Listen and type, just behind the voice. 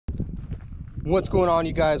What's going on,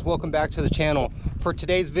 you guys? Welcome back to the channel. For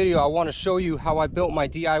today's video, I want to show you how I built my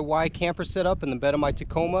DIY camper setup in the bed of my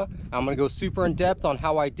Tacoma. I'm going to go super in depth on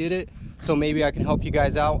how I did it, so maybe I can help you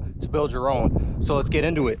guys out to build your own. So let's get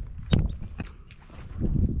into it.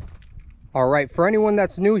 All right, for anyone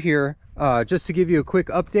that's new here, just to give you a quick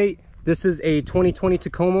update, this is a 2020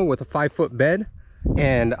 Tacoma with a 5-foot bed,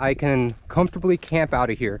 and I can comfortably camp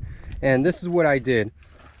out of here. And this is what I did.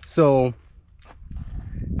 So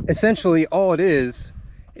essentially all it is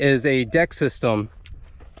a deck system.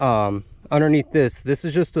 Underneath this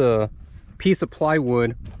is just a piece of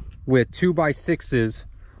plywood with 2x6s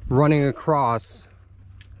running across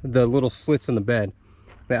the little slits in the bed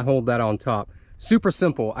that hold that on top. Super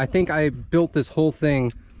simple. I think I built this whole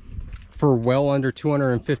thing for well under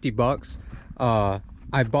 250 bucks.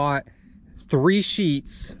 I bought 3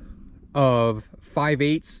 sheets of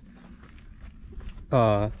 5/8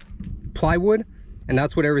 plywood, and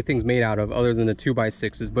that's what everything's made out of other than the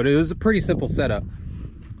 2x6s, but it was a pretty simple setup.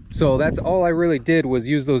 So that's all I really did, was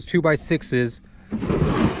use those 2x6s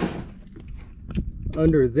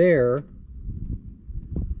under there,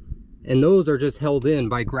 and those are just held in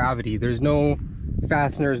by gravity. There's no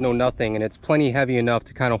fasteners, no nothing, and it's plenty heavy enough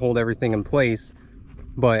to kind of hold everything in place,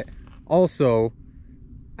 but also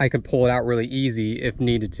I could pull it out really easy if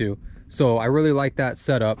needed to. So I really like that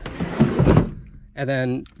setup. And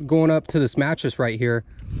then going up to this mattress right here,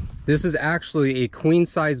 this is actually a queen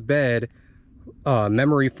size bed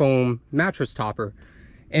memory foam mattress topper,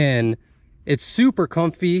 and it's super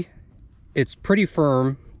comfy. It's pretty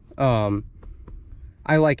firm.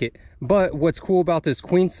 I like it. But what's cool about this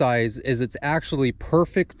queen size is it's actually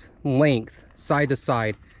perfect length side to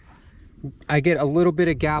side. I get a little bit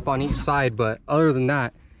of gap on each side, but other than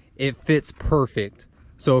that, it fits perfect.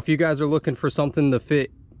 So if you guys are looking for something to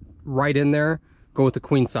fit right in there, go with the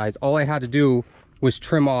queen size. All I had to do was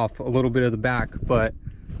trim off a little bit of the back, but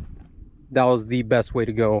that was the best way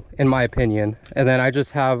to go in my opinion. And then I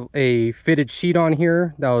just have a fitted sheet on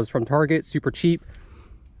here that was from Target, super cheap.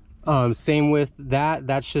 Same with that.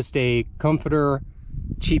 That's just a comforter,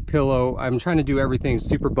 cheap pillow. I'm trying to do everything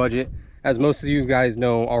super budget, as most of you guys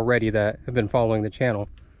know already that have been following the channel.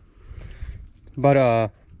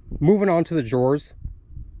 But moving on to the drawers.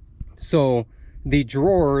 So the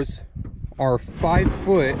drawers are 5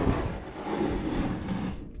 foot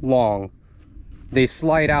long. They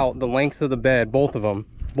slide out the length of the bed, both of them.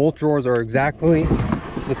 Both drawers are exactly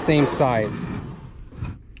the same size,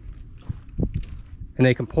 and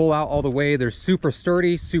they can pull out all the way. They're super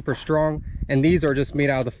sturdy, super strong, and these are just made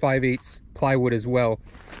out of the 5/8 plywood as well.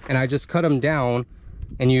 And I just cut them down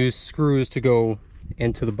and use screws to go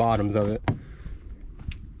into the bottoms of it.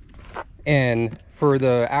 And for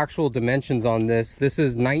the actual dimensions on this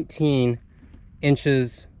is 19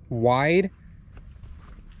 inches wide.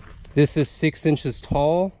 This is 6 inches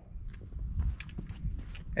tall.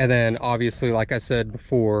 And then obviously, like I said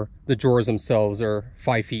before, the drawers themselves are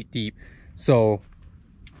 5 feet deep. So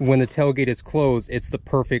when the tailgate is closed, it's the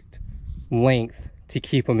perfect length to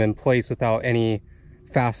keep them in place without any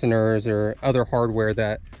fasteners or other hardware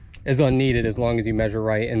that is unneeded, as long as you measure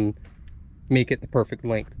right and make it the perfect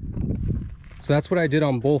length. So that's what I did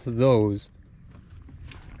on both of those.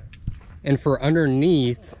 And for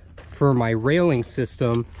underneath, for my railing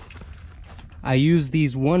system, I use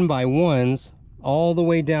these 1x1s all the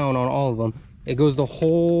way down on all of them. It goes the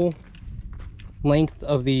whole length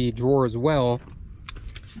of the drawer as well,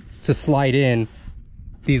 to slide in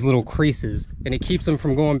these little creases, and it keeps them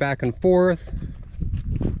from going back and forth.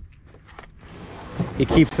 It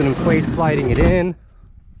keeps it in place, sliding it in.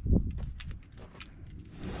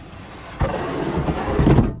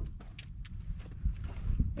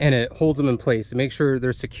 And it holds them in place. It makes sure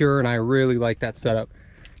they're secure, and I really like that setup.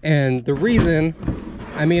 And the reason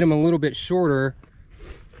I made them a little bit shorter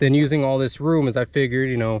than using all this room is I figured,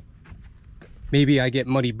 you know, maybe I get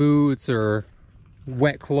muddy boots or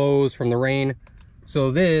wet clothes from the rain. So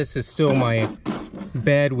this is still my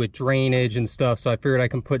bed with drainage and stuff, so I figured I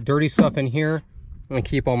can put dirty stuff in here and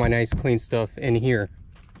keep all my nice clean stuff in here.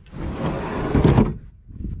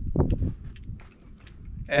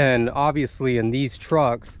 And obviously in these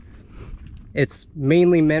trucks, it's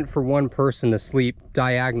mainly meant for one person to sleep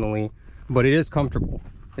diagonally, but it is comfortable.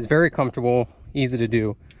 It's very comfortable, easy to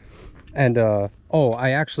do. And oh,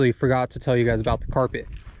 I actually forgot to tell you guys about the carpet.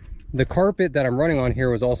 The carpet that I'm running on here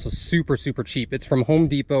was also super cheap. It's from Home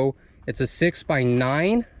Depot. It's a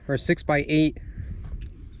 6x9 or 6x8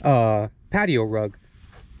 patio rug.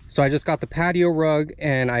 So I just got the patio rug,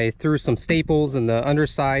 and I threw some staples in the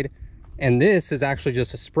underside. And this is actually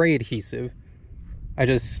just a spray adhesive. I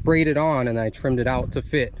just sprayed it on and I trimmed it out to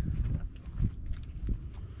fit.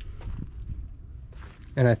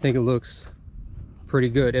 and I think it looks pretty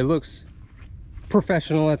good. It looks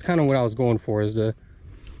professional. That's kind of what I was going for, is to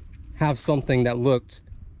have something that looked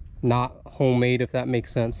not homemade, if that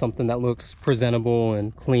makes sense. Something that looks presentable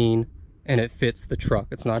and clean, and it fits the truck.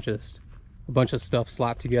 It's not just a bunch of stuff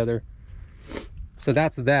slapped together. So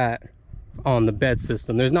that's that on the bed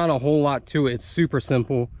system. There's not a whole lot to it. It's super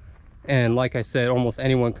simple, and like I said, almost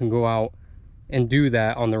anyone can go out and do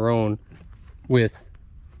that on their own with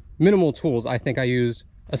minimal tools. I think I used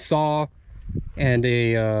a saw and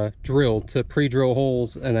a drill to pre-drill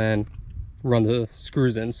holes and then run the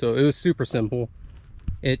screws in. So it was super simple.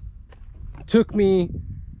 It took me,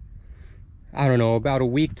 I don't know, about a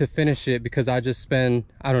week to finish it, because I just spend,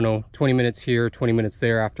 I don't know, 20 minutes here, 20 minutes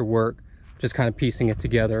there after work, just kind of piecing it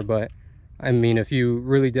together. But I mean, if you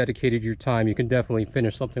really dedicated your time, you can definitely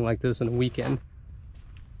finish something like this in a weekend.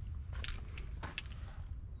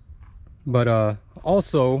 But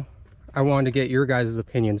also, I wanted to get your guys'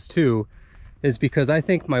 opinions too, is because I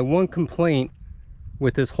think my one complaint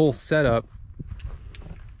with this whole setup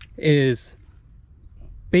is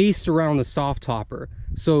based around the soft topper.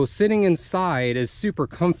 So sitting inside is super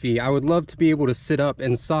comfy. I would love to be able to sit up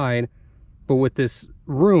inside, but with this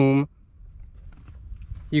room,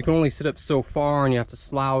 you can only sit up so far and you have to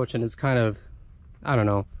slouch, and it's kind of, I don't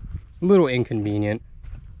know, a little inconvenient.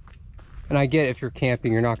 And I get if you're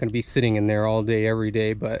camping, you're not going to be sitting in there all day, every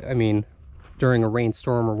day, but I mean, during a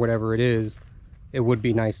rainstorm or whatever it is, it would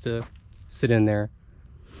be nice to sit in there.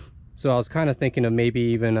 So I was kind of thinking of maybe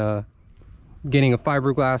even getting a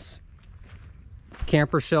fiberglass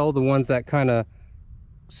camper shell, the ones that kind of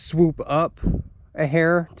swoop up a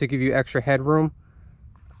hair to give you extra headroom.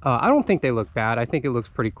 I don't think they look bad. I think it looks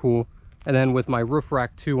pretty cool. And then with my roof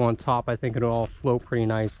rack too on top, I think it'll all float pretty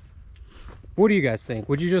nice. What do you guys think?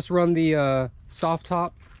 Would you just run the soft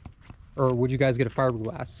top, or would you guys get a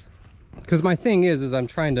fiberglass? Because my thing is I'm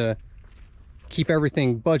trying to keep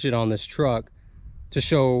everything budget on this truck to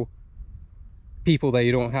show people that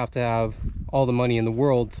you don't have to have all the money in the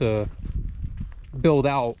world to build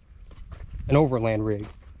out an overland rig.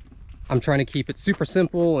 I'm trying to keep it super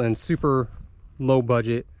simple and super low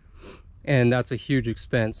budget, and that's a huge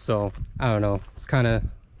expense. So I don't know, it's kind of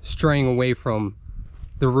straying away from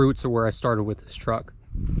the roots of where I started with this truck.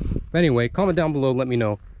 But anyway, comment down below, let me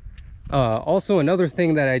know. Also, another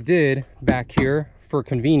thing that I did back here for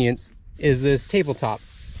convenience is this tabletop.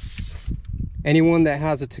 Anyone that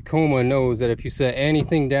has a Tacoma knows that if you set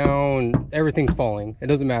anything down, everything's falling. It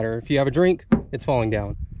doesn't matter. If you have a drink, it's falling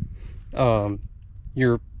down.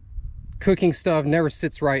 Your cooking stuff never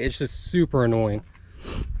sits right. It's just super annoying.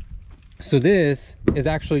 So this is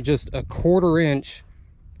actually just a 1/4 inch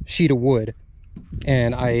sheet of wood.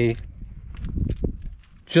 And I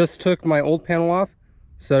just took my old panel off,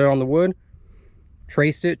 set it on the wood,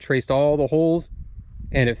 traced all the holes,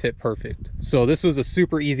 and it fit perfect. So this was a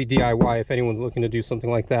super easy DIY if anyone's looking to do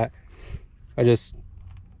something like that. I just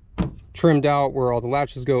trimmed out where all the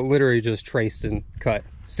latches go, literally just traced and cut.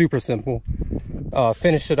 Super simple.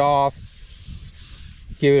 Finished it off,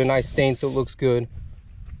 gave it a nice stain so it looks good.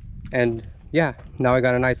 And yeah, now I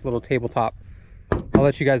got a nice little tabletop. I'll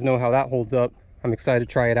let you guys know how that holds up. I'm excited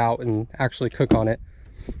to try it out and actually cook on it.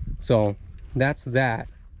 So that's that.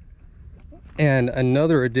 And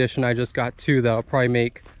another addition I just got too that I'll probably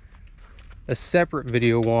make a separate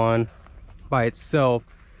video on by itself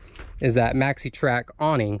is that maxi track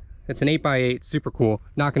awning. It's an 8x8, super cool.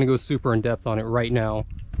 Not going to go super in depth on it right now,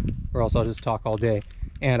 or else I'll just talk all day.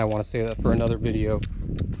 And I want to save that for another video.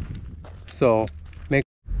 So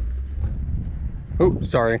oh,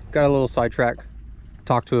 sorry, got a little sidetrack.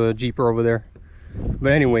 Talked to a Jeeper over there.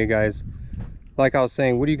 But anyway, guys, like I was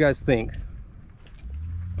saying, what do you guys think?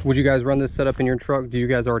 Would you guys run this setup in your truck? Do you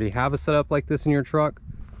guys already have a setup like this in your truck?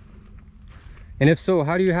 And if so,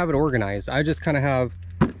 how do you have it organized? I just kind of have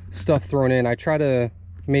stuff thrown in. I try to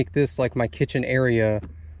make this like my kitchen area,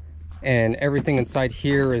 and everything inside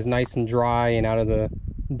here is nice and dry and out of the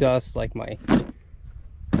dust, like my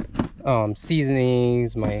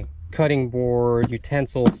seasonings, my cutting board,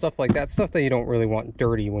 utensils, stuff like that, stuff that you don't really want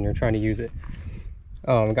dirty when you're trying to use it.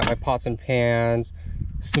 I got my pots and pans,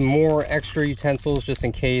 some more extra utensils just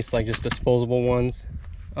in case, like just disposable ones.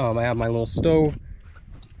 I have my little stove,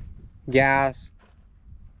 gas,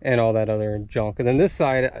 and all that other junk. And then this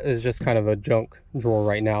side is just kind of a junk drawer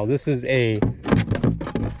right now. This is a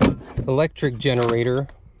electric generator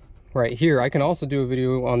right here. I can also do a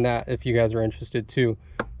video on that if you guys are interested too.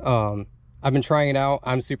 I've been trying it out.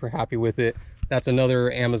 I'm super happy with it. That's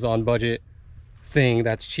another Amazon budget thing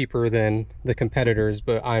that's cheaper than the competitors,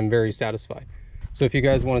 but I'm very satisfied. So if you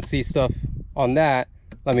guys want to see stuff on that,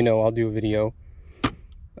 let me know. I'll do a video.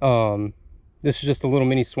 This is just a little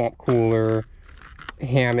mini swamp cooler,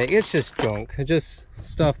 hammock. It's just junk. It's just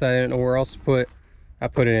stuff that I didn't know where else to put. I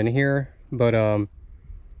put it in here. But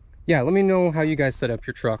yeah, let me know how you guys set up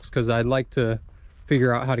your trucks, because I'd like to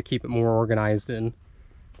figure out how to keep it more organized and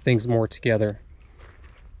things more together.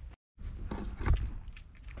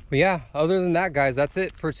 But yeah, other than that, guys, that's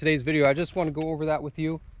it for today's video. I just want to go over that with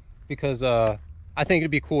you because I think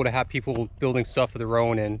it'd be cool to have people building stuff of their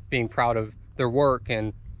own and being proud of their work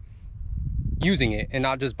and using it, and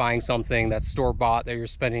not just buying something that's store-bought that you're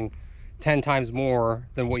spending 10 times more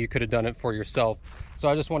than what you could have done it for yourself. So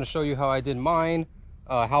I just want to show you how I did mine,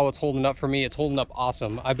 how it's holding up for me. It's holding up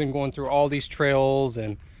awesome. I've been going through all these trails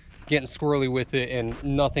and getting squirrely with it, and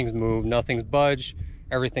nothing's moved, nothing's budged,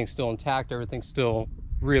 everything's still intact, everything's still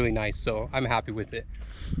really nice. So I'm happy with it.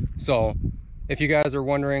 So if you guys are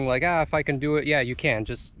wondering like, if I can do it, yeah, you can.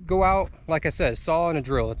 Just go out, like I said, saw and a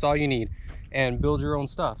drill, that's all you need, and build your own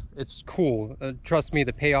stuff. It's cool. Trust me,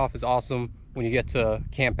 the payoff is awesome when you get to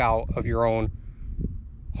camp out of your own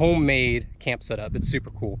homemade camp setup. It's super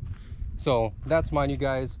cool. So that's mine, you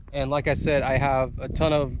guys. And like I said, I have a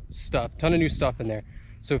ton of new stuff in there.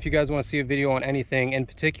 So if you guys want to see a video on anything in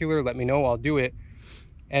particular, let me know, I'll do it.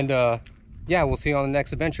 And yeah, we'll see you on the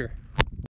next adventure.